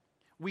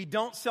 We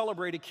don't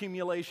celebrate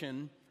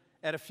accumulation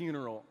at a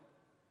funeral.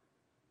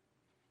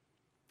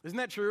 Isn't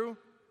that true?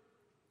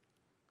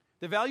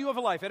 The value of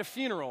a life at a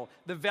funeral,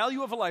 the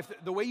value of a life,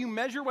 the way you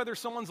measure whether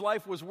someone's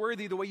life was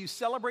worthy, the way you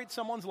celebrate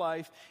someone's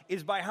life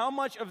is by how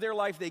much of their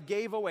life they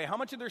gave away, how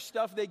much of their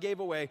stuff they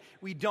gave away.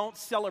 We don't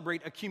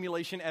celebrate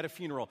accumulation at a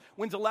funeral.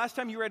 When's the last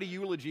time you read a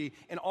eulogy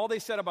and all they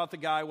said about the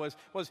guy was,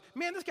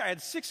 man, this guy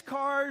had 6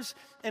 cars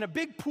and a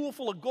big pool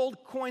full of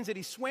gold coins that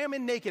he swam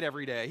in naked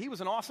every day. He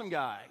was an awesome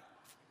guy.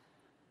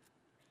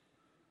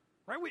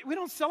 Right? We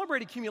don't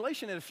celebrate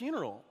accumulation at a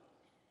funeral.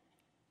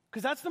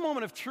 Because that's the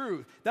moment of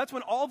truth. That's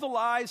when all the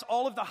lies,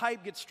 all of the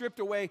hype gets stripped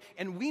away,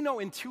 and we know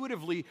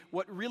intuitively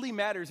what really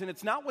matters. And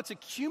it's not what's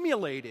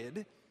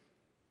accumulated,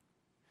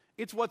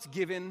 it's what's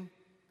given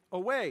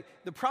away.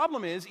 The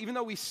problem is, even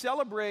though we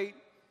celebrate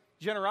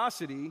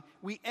generosity,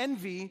 we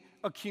envy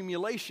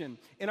accumulation.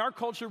 In our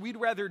culture, we'd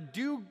rather look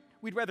good,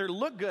 we'd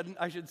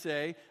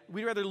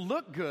rather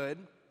look good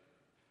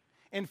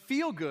and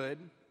feel good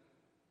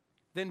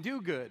than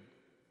do good.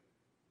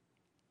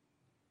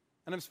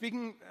 And I'm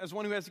speaking as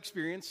one who has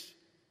experience,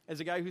 as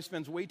a guy who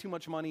spends way too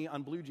much money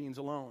on blue jeans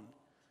alone.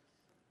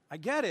 I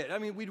get it. I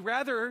mean, we'd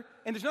rather,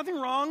 and there's nothing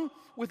wrong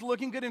with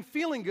looking good and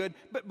feeling good,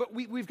 but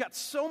we've got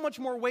so much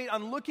more weight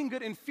on looking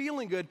good and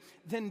feeling good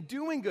than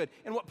doing good.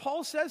 And what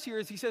Paul says here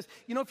is, he says,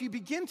 if you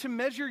begin to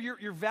measure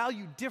your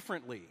value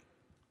differently,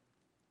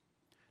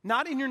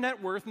 not in your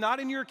net worth,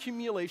 not in your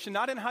accumulation,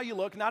 not in how you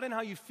look, not in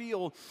how you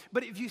feel,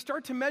 but if you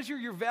start to measure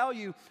your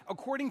value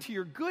according to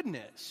your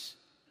goodness,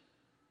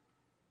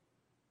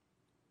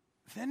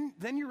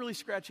 then you're really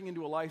scratching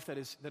into a life that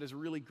is a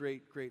really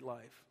great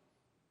life.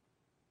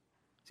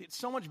 See, it's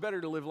so much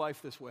better to live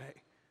life this way.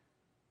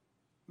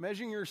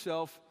 Measuring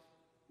yourself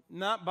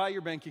not by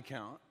your bank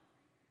account,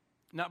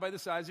 not by the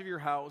size of your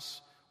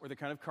house or the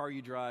kind of car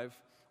you drive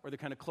or the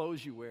kind of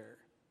clothes you wear,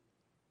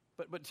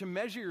 but to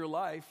measure your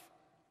life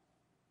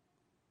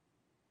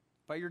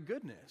by your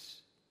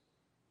goodness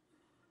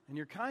and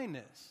your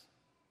kindness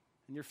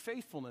and your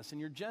faithfulness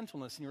and your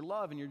gentleness and your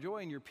love and your joy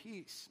and your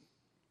peace.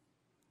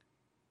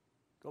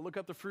 Go look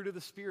up the fruit of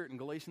the Spirit in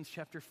Galatians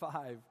chapter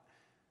 5.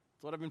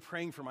 It's what I've been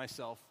praying for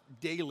myself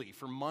daily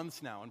for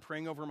months now and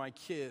praying over my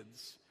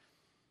kids.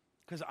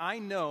 Because I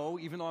know,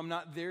 even though I'm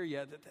not there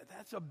yet,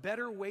 that's a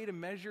better way to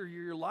measure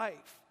your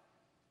life.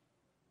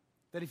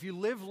 That if you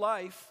live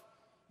life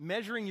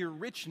measuring your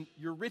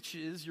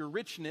riches, your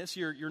richness,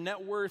 your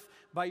net worth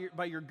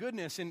by your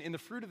goodness and the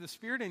fruit of the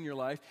Spirit in your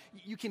life,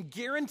 you can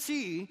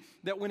guarantee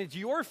that when it's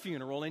your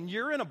funeral and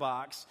you're in a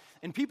box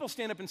and people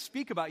stand up and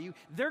speak about you,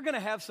 they're going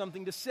to have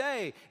something to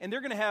say, and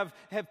they're going to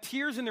have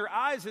tears in their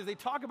eyes as they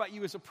talk about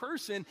you as a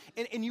person,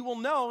 and you will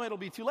know, it'll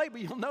be too late,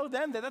 but you'll know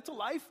then that that's a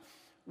life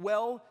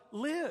well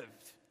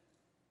lived.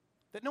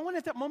 That no one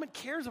at that moment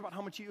cares about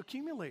how much you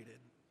accumulated.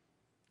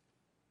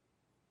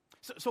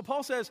 So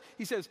Paul says,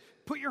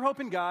 put your hope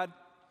in God.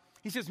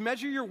 He says,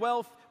 measure your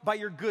wealth by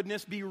your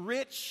goodness. Be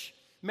rich.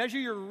 Measure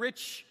your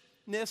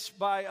richness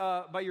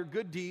by your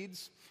good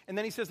deeds. And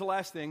then he says the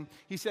last thing.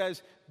 He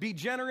says, be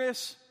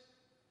generous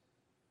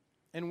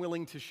and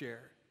willing to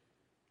share.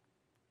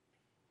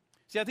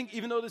 See, I think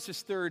even though this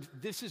is third,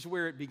 this is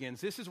where it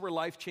begins. This is where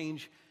life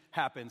change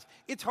happens.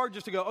 It's hard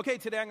just to go, okay,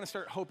 today I'm going to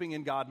start hoping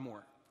in God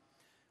more.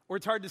 Or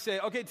it's hard to say,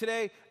 okay,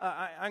 today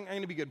I'm going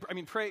to be good. I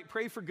mean,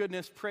 pray for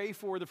goodness, pray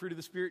for the fruit of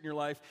the Spirit in your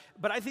life.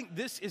 But I think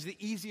this is the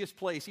easiest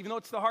place. Even though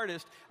it's the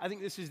hardest, I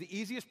think this is the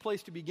easiest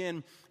place to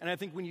begin. And I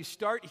think when you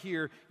start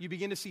here, you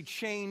begin to see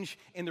change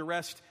in the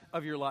rest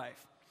of your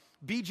life.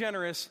 Be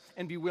generous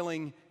and be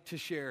willing to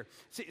share.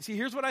 See,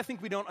 here's what I think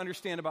we don't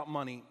understand about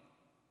money.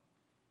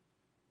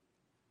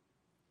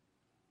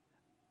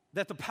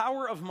 That the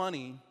power of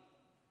money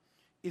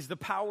is the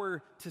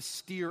power to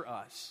steer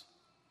us.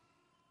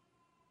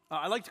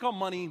 I like to call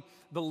money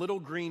the little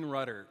green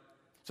rudder.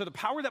 So the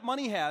power that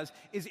money has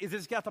is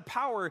it's got the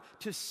power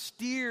to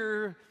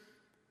steer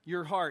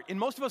your heart. And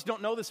most of us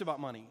don't know this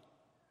about money.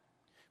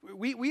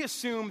 We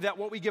assume that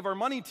what we give our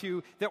money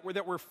to, that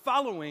we're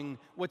following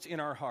what's in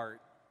our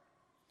heart.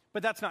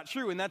 But that's not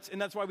true, and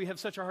that's why we have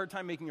such a hard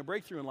time making a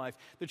breakthrough in life.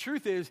 The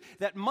truth is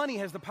that money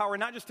has the power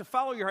not just to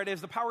follow your heart, it has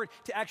the power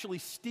to actually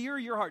steer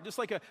your heart. Just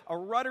like a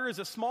rudder is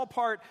a small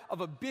part of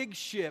a big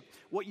ship,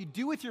 what you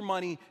do with your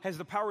money has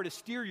the power to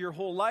steer your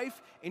whole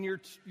life and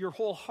your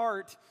whole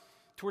heart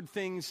toward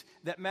things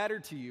that matter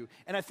to you.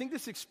 And I think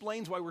this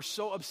explains why we're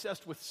so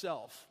obsessed with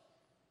self.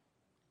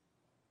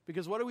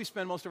 Because what do we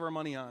spend most of our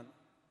money on?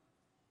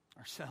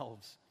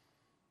 Ourselves.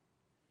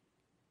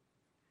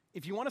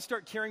 If you want to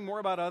start caring more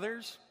about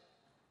others,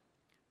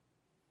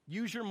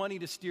 use your money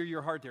to steer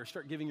your heart there.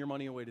 Start giving your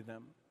money away to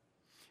them.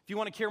 If you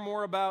want to care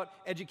more about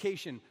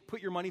education,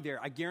 put your money there.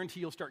 I guarantee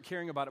you'll start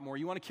caring about it more.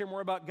 You want to care more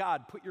about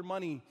God, put your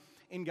money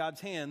in God's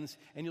hands,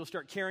 and you'll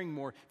start caring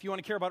more. If you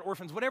want to care about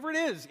orphans, whatever it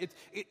is,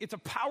 it's a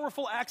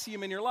powerful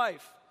axiom in your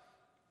life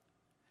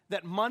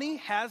that money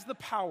has the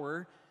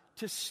power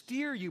to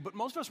steer you. But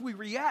most of us, we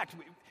react.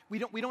 We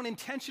don't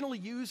intentionally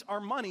use our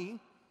money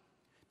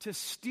to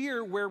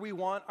steer where we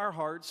want our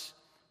hearts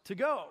to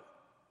go.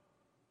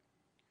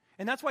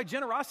 And that's why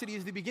generosity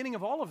is the beginning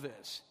of all of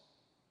this.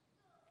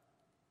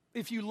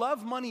 If you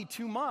love money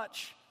too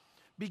much,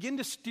 begin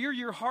to steer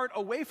your heart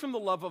away from the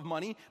love of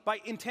money by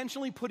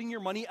intentionally putting your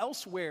money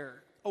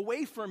elsewhere,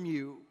 away from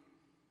you.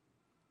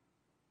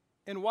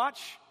 And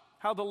watch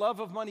how the love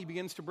of money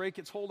begins to break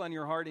its hold on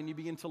your heart and you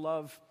begin to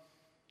love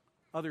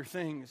other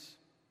things.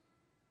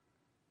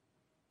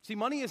 See,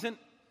 money isn't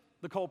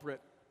the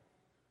culprit.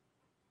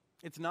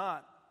 It's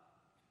not.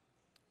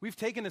 We've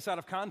taken this out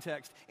of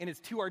context, and it's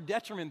to our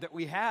detriment that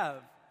we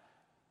have.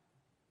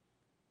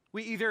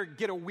 We either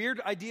get a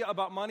weird idea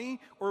about money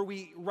or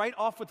we write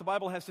off what the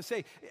Bible has to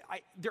say.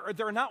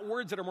 There are not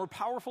words that are more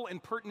powerful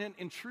and pertinent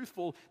and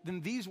truthful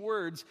than these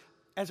words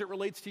as it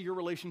relates to your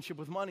relationship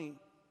with money.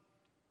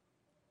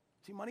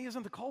 See, money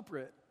isn't the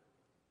culprit.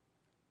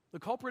 The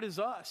culprit is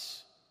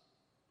us.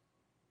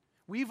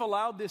 We've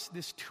allowed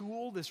this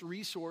tool, this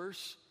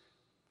resource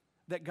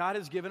that God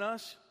has given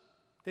us,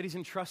 that He's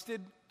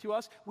entrusted to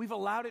us, we've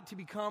allowed it to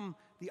become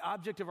the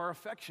object of our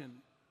affection.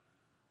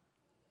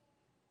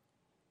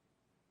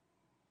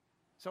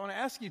 So I want to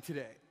ask you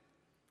today,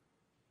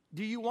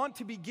 do you want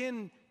to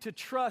begin to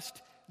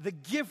trust the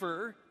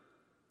giver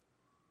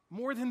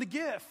more than the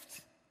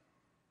gift?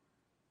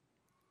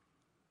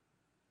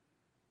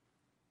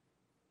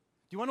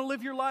 Do you want to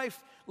live your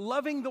life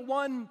loving the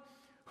one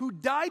who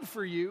died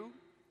for you,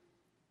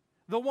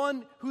 the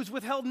one who's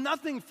withheld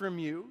nothing from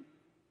you,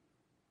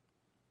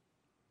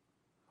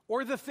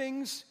 or the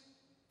things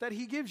that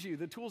He gives you,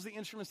 the tools, the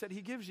instruments that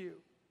He gives you?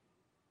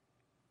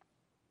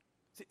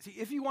 See,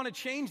 if you want to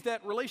change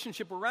that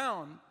relationship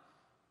around,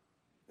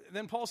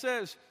 then Paul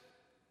says,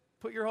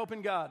 put your hope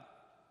in God.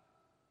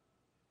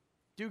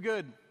 Do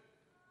good.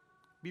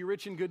 Be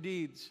rich in good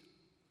deeds.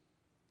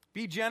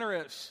 Be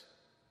generous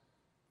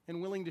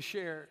and willing to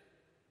share.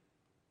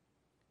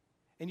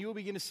 And you will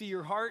begin to see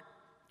your heart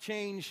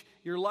change,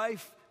 your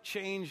life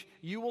change.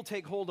 You will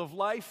take hold of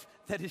life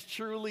that is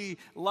truly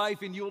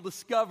life, and you will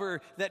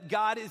discover that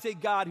God is a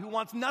God who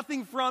wants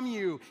nothing from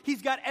you.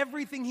 He's got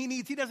everything He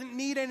needs. He doesn't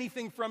need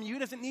anything from you. He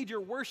doesn't need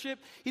your worship.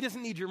 He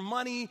doesn't need your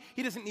money.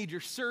 He doesn't need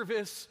your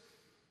service.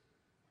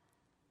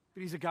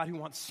 But He's a God who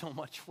wants so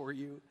much for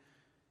you.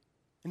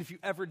 And if you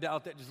ever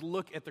doubt that, just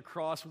look at the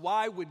cross.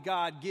 Why would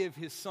God give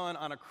His Son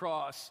on a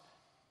cross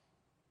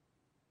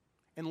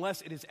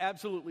unless it is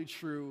absolutely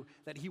true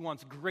that He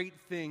wants great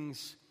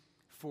things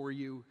for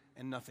you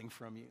and nothing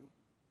from you?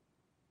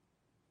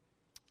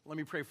 Let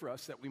me pray for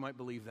us that we might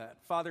believe that.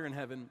 Father in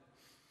heaven,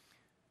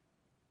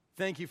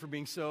 thank You for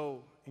being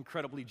so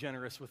incredibly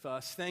generous with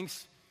us.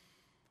 Thanks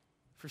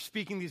for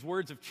speaking these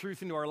words of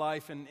truth into our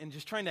life and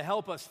just trying to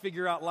help us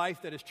figure out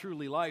life that is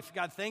truly life.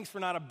 God, thanks for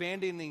not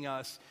abandoning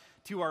us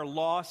to our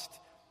lost,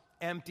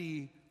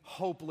 empty,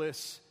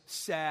 hopeless,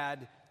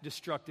 sad,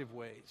 destructive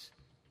ways.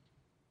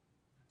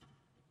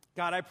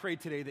 God, I pray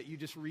today that You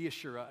just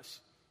reassure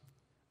us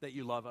that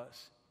You love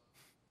us.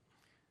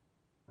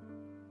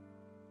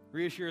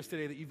 Reassure us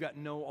today that You've got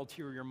no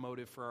ulterior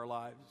motive for our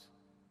lives.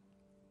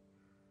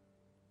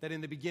 That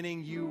in the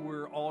beginning You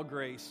were all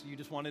grace. You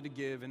just wanted to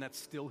give, and that's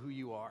still who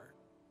You are.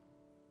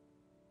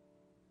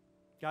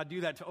 God,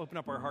 do that to open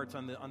up our hearts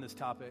on this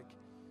topic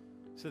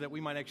so that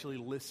we might actually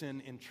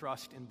listen and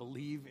trust and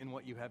believe in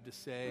what You have to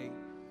say.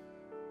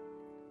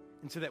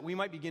 And so that we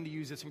might begin to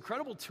use this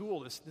incredible tool,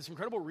 this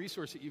incredible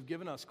resource that You've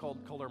given us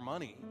called our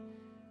money,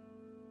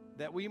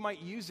 that we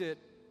might use it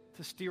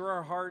to steer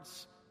our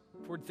hearts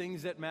toward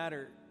things that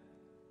matter,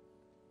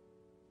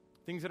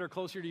 things that are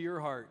closer to Your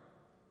heart,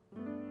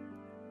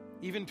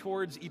 even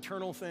towards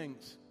eternal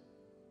things.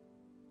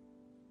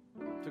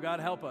 So God,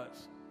 help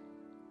us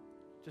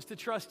just to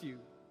trust You.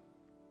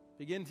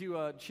 Begin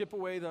to chip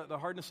away the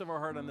hardness of our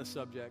heart on this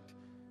subject,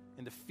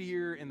 and the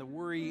fear and the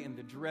worry and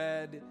the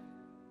dread.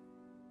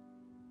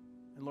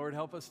 And Lord,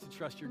 help us to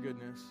trust Your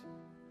goodness.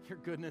 Your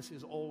goodness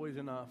is always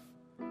enough.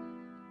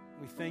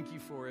 We thank You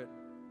for it,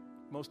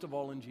 most of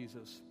all in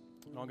Jesus.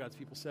 And all God's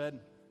people said,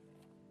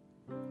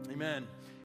 amen.